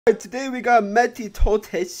Today we got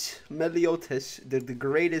Meliodas, the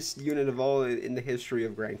greatest unit of all in the history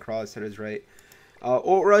of Grand Cross centers, right?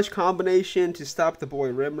 Ult rush combination to stop the boy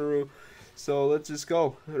Rimuru. So let's just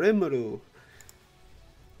go. Rimuru,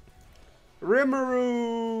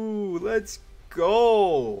 let's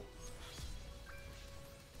go.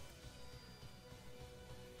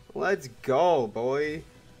 Let's go, boy.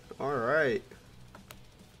 Alright.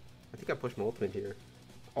 I think I pushed my ultimate here.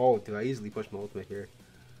 Oh, dude, I easily pushed my ultimate here.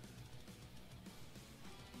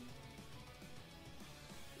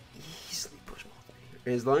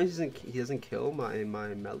 As long as he doesn't kill my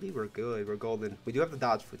melee, we're good. We're golden. We do have the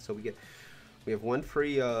dodge foot, so we have one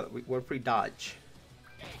free dodge.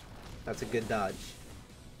 That's a good dodge.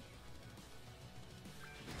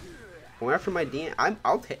 Going after my DN,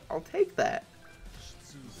 I'll take that.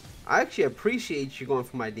 I actually appreciate you going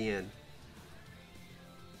for my DN.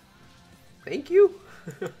 Thank you.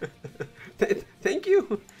 Thank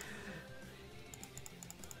you.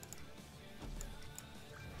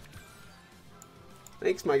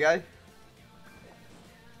 Thanks, my guy.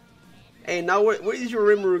 Hey, now what is your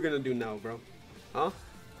Rimuru gonna do now, bro? Huh?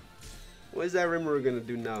 What is that Rimuru gonna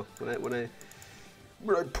do now? When I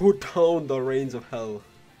put down the reins of hell?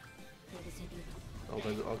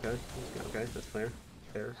 Okay, that's fair.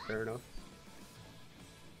 Fair enough.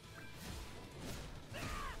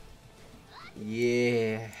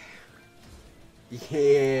 Yeah.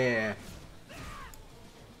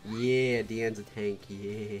 Deanne's a tank.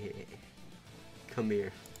 Yeah. Come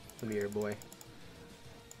here, boy.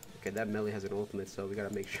 Okay, that melee has an ultimate, so we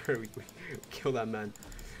gotta make sure we kill that man.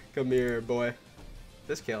 Come here, boy.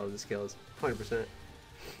 This kills, 100%.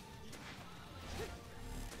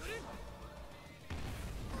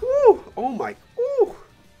 Woo! Oh my! Woo!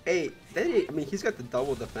 Hey, I mean, he's got the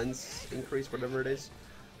double defense increase, whatever it is.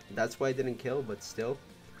 That's why I didn't kill, but still.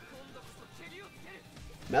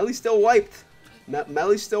 Melee's still wiped.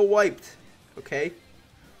 Melee's still wiped. Okay,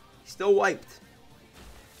 he's still wiped.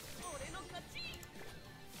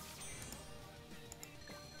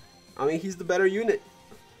 I mean, he's the better unit.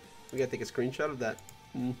 We gotta take a screenshot of that.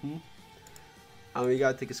 I mean, we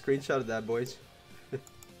gotta take a screenshot of that, boys.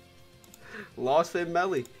 LOSTVAYNE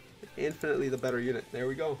melee, infinitely the better unit. There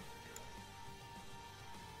we go.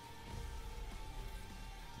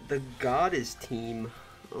 The goddess team.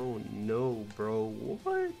 Oh no, bro.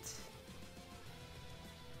 What?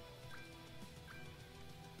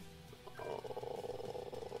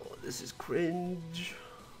 Oh, this is cringe.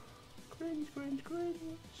 Cringe.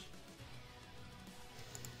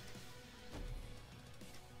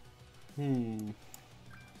 I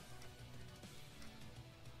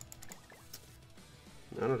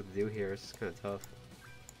don't know what to do here. It's kind of tough.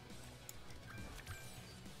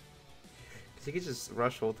 Because he could just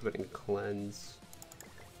rush ultimate and cleanse.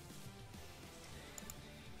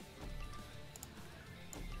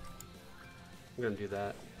 I'm gonna do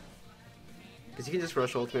that. Because he can just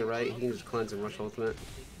rush ultimate, right? He can just cleanse and rush ultimate.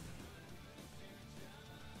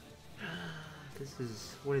 This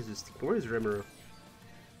is... What is this? Where is Rimuru?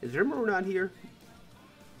 Is Rimuru not here?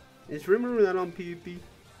 Is Rimuru not on PvP?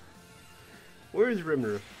 Where is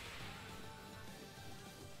Rimuru?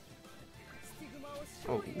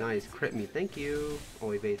 Oh, nice. Crit me. Thank you. Oh,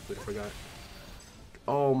 evade food. I forgot.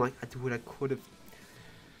 Oh my... Dude, I could have...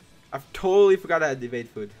 I totally forgot I had the evade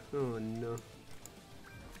food. Oh, no.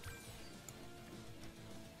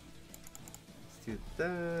 Let's do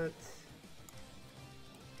that.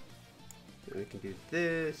 And we can do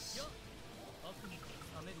this.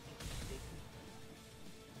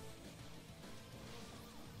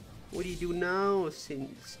 What do you do now,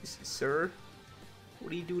 sir? What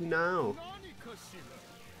do you do now?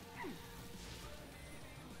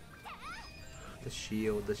 The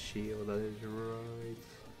shield, that is right.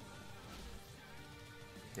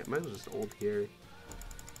 Yeah, might as well just ult here.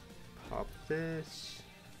 Pop this.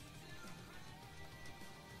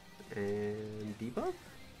 And debuff?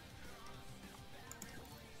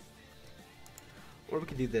 Or we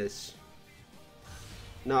could do this.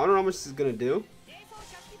 Now, I don't know how much this is gonna do.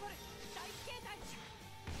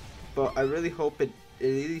 But I really hope it at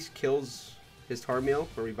least kills his Tarmiel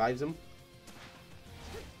or revives him.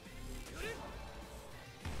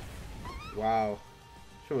 Wow.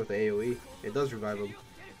 Show him with the AoE. It does revive him.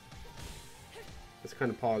 It's kind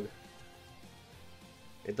of pog.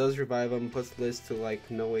 It does revive him, puts Liz to like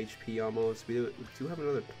no HP almost. We do have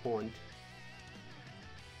another taunt.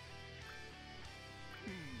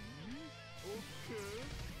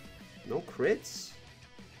 No crits?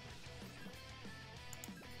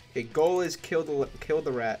 Okay, goal is kill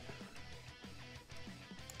the rat.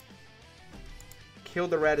 Kill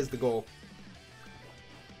the rat is the goal.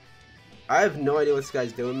 I have no idea what this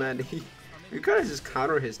guy's doing, man. You kind of just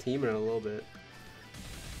counter his team in a little bit.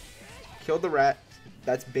 Kill the rat.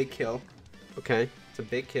 That's big kill. Okay, it's a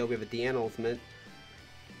big kill. We have a DN ultimate.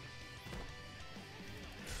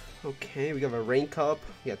 Okay, we have a rank up.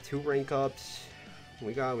 We got 2 rank ups.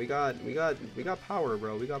 We got power,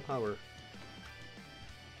 bro. We got power.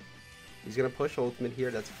 He's gonna push ultimate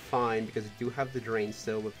here. That's fine because we do have the drain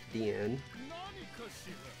still with DN.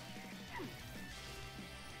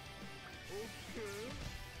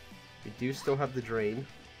 We do still have the drain.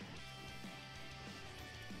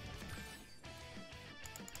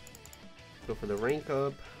 Go for the rank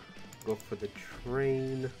up. Go for the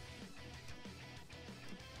train.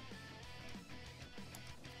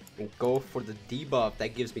 And go for the debuff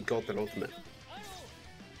that gives me gold and ultimate.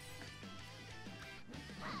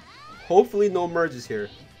 Hopefully no merges here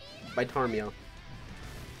by Tarmio.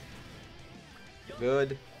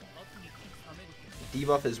 Good.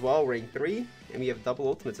 Debuff as well, rank 3, and we have double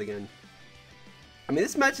ultimates again. I mean,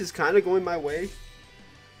 this match is kind of going my way.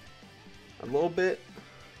 A little bit.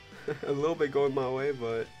 A little bit going my way,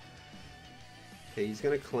 but... Okay, he's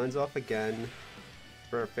going to cleanse off again.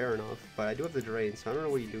 Fair enough, but I do have the drain, so I don't know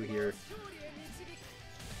what you do here.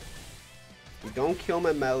 You don't kill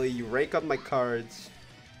my melee, you rank up my cards.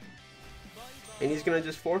 And he's going to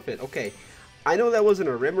just forfeit. Okay, I know that wasn't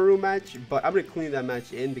a Rimuru match, but I'm going to clean that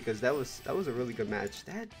match in because that was a really good match.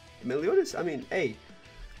 That Meliodas, I mean, hey,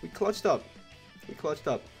 we clutched up. We clutched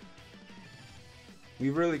up. We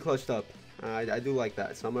really clutched up. I do like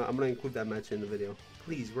that, so I'm gonna include that match in the video.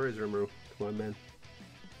 Please, where is Rimuru? Come on, man.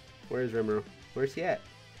 Where is Rimuru? Where's he at?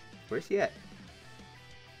 Where's he at?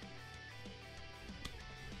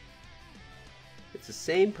 It's the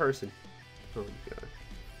same person. Oh my god.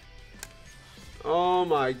 Oh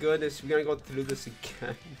my goodness, we're gonna go through this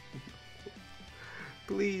again.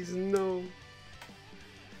 Please, no.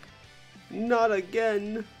 Not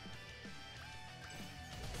again.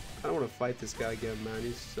 I don't want to fight this guy again, man.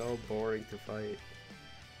 He's so boring to fight.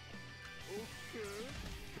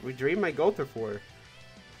 We drained my Gother for. This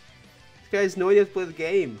guy has no idea how to play the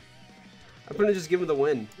game. I'm gonna just give him the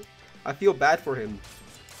win. I feel bad for him.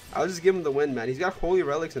 I'll just give him the win, man. He's got holy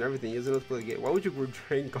relics and everything. He doesn't know how to play the game. Why would you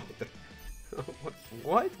drain Gother?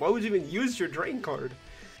 What? Why would you even use your drain card?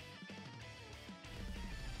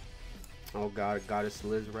 Oh god, Goddess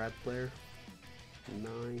Liz rat player.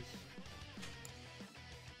 Nice.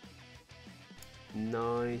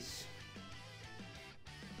 Nice.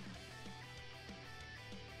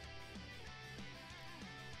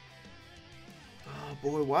 Oh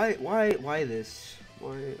boy, why this?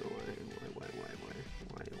 Why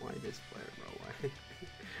this player,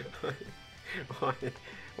 bro? Why?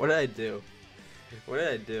 What did I do? What did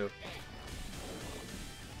I do?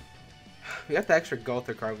 We got the extra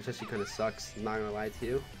Gother card, which actually kind of sucks. I'm not gonna lie to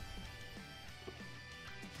you.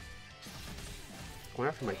 Going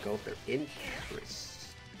after my Gother. Interesting.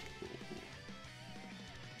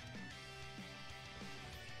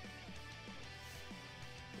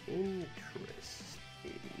 I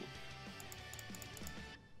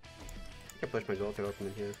can push my Gother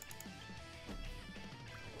ultimate here.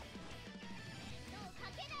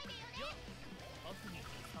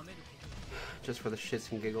 Just for the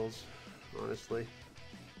shits and giggles, honestly.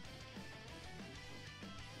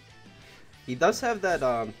 He does have that,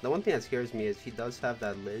 the one thing that scares me is he does have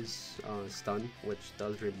that Liz stun, which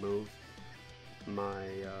does remove my,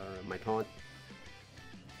 my taunt.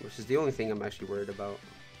 Which is the only thing I'm actually worried about.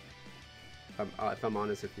 If I'm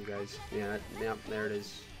honest with you guys. Yeah, there it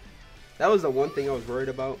is. That was the one thing I was worried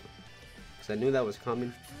about. Because I knew that was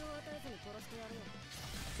coming.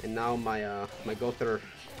 And now my, my Gother,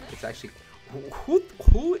 it's actually...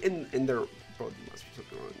 Who in their... Bro, there must be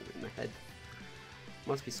something wrong in the head.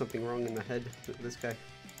 Must be something wrong in the head. This guy.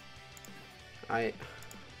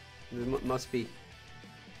 There must be.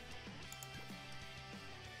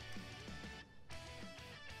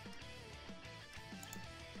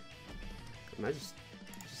 Can I just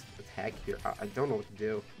attack here? I don't know what to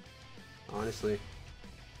do. Honestly.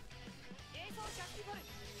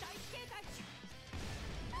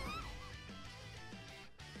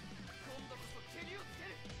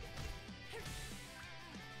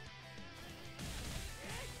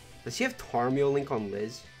 Does he have Tarmio Link on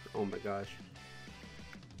Liz? Oh my gosh.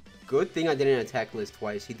 Good thing I didn't attack Liz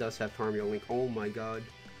twice. He does have Tarmio Link. Oh my god.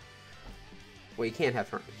 Wait, he can't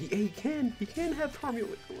have Tarmio. He can. He can have Tarmio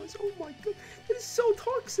Link on Liz. Oh my god. That is so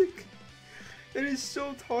toxic. That is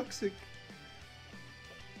so toxic.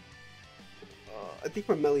 I think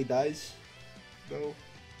my melee dies. Though.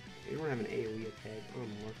 You don't have an AoE attack.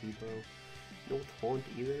 I'm lucky, bro. No taunt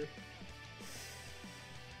either.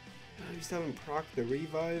 I used to have him proc the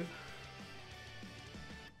revive.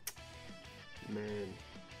 Man.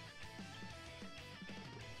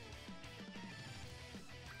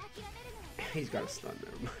 He's got a stun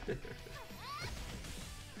there.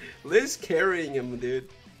 Liz carrying him, dude.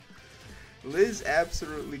 Liz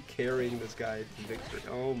absolutely carrying this guy to victory.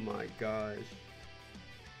 Oh my gosh.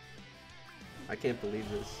 I can't believe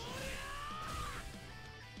this.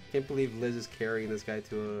 Can't believe Liz is carrying this guy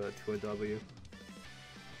to a W.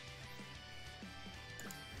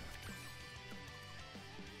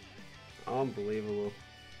 Unbelievable.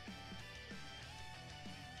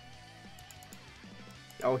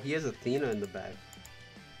 Oh, he has Athena in the back.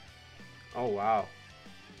 Oh, wow.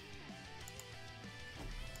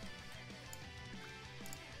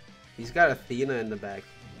 He's got Athena in the back.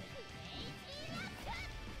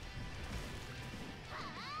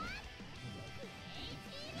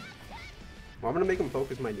 Well, I'm gonna make him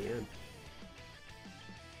focus my DN.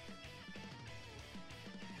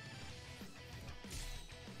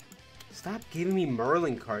 Stop giving me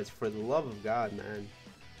Merlin cards, for the love of God, man.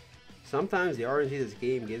 Sometimes the RNG this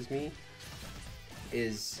game gives me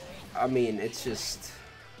is, I mean, it's just,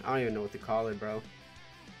 I don't even know what to call it, bro.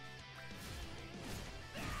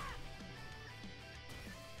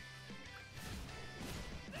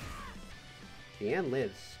 Deanne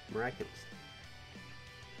lives, miraculously.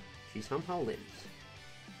 She somehow lives.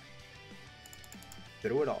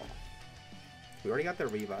 Through it all. We already got the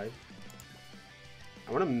revive.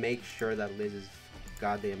 I want to make sure that Liz is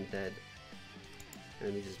goddamn dead.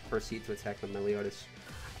 And we just proceed to attack the Meliodas.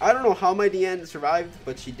 I don't know how my DN survived,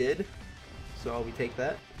 but she did. So we take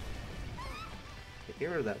that. Get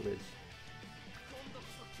rid of that Liz.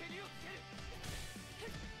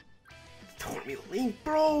 Tormio Link,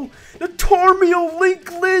 bro! The Tormio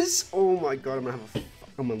Link, Liz! Oh my god,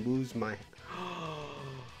 I'm gonna lose my...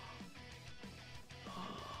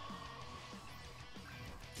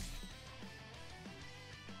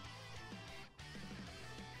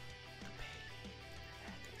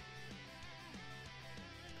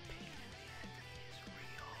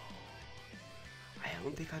 I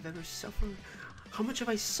don't think I've ever suffered. How much have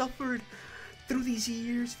I suffered through these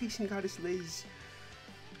years facing Goddess Liz?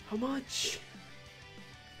 How much?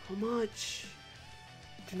 How much?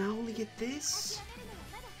 To not only get this?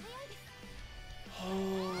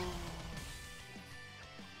 Oh.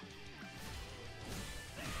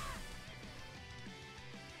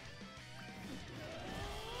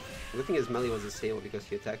 The good thing is Melly was disabled because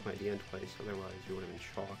he attacked my DN twice, otherwise you would have been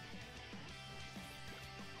shocked.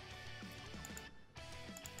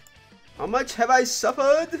 How much have I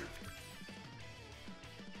suffered?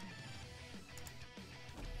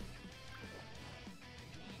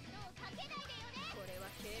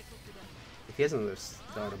 If he has another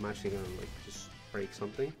stun, I'm actually gonna like just break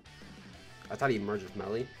something. I thought he merged with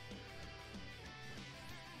Melly.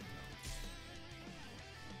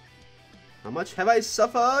 How much have I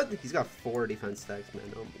suffered? He's got 4 defense stacks, man.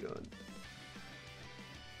 Oh my god.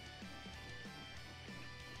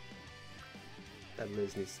 That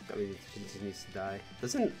Liz needs, I mean, she just needs to die.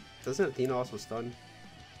 Doesn't Athena also stun?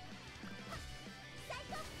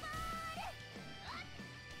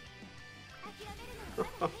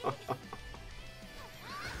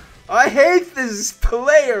 I hate this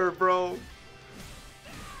player, bro.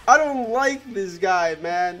 I don't like this guy,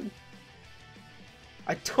 man.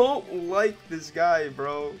 I don't like this guy,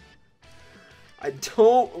 bro. I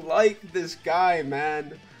don't like this guy,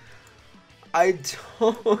 man. I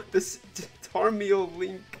don't. This Tormio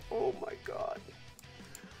Link. Oh my god.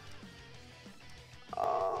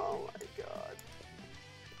 Oh my god.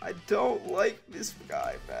 I don't like this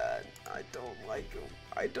guy, man. I don't like him.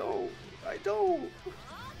 I don't.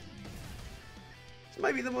 This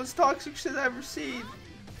might be the most toxic shit I've ever seen.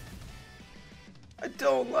 I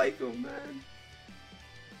don't like him, man.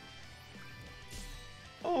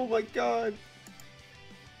 Oh my god.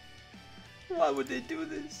 Why would they do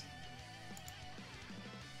this?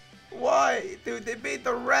 Why? Dude, they made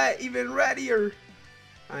the rat even rattier.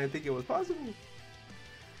 I didn't think it was possible.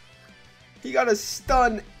 He got a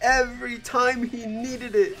stun every time he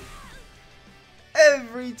needed it.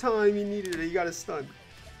 Every time he needed it, he got a stun.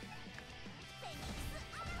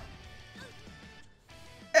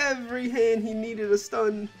 Every hand he needed a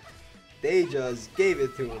stun, they just gave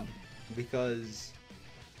it to him. Because...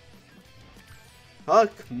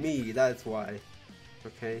 fuck me, that's why.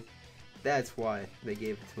 Okay? That's why they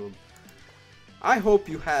gave it to him. I hope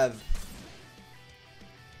you have...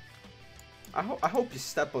 I hope you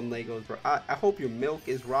step on Legos, bro. I hope your milk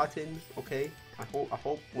is rotten, okay? I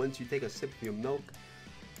hope once you take a sip of your milk,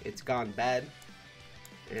 it's gone bad.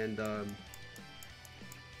 And,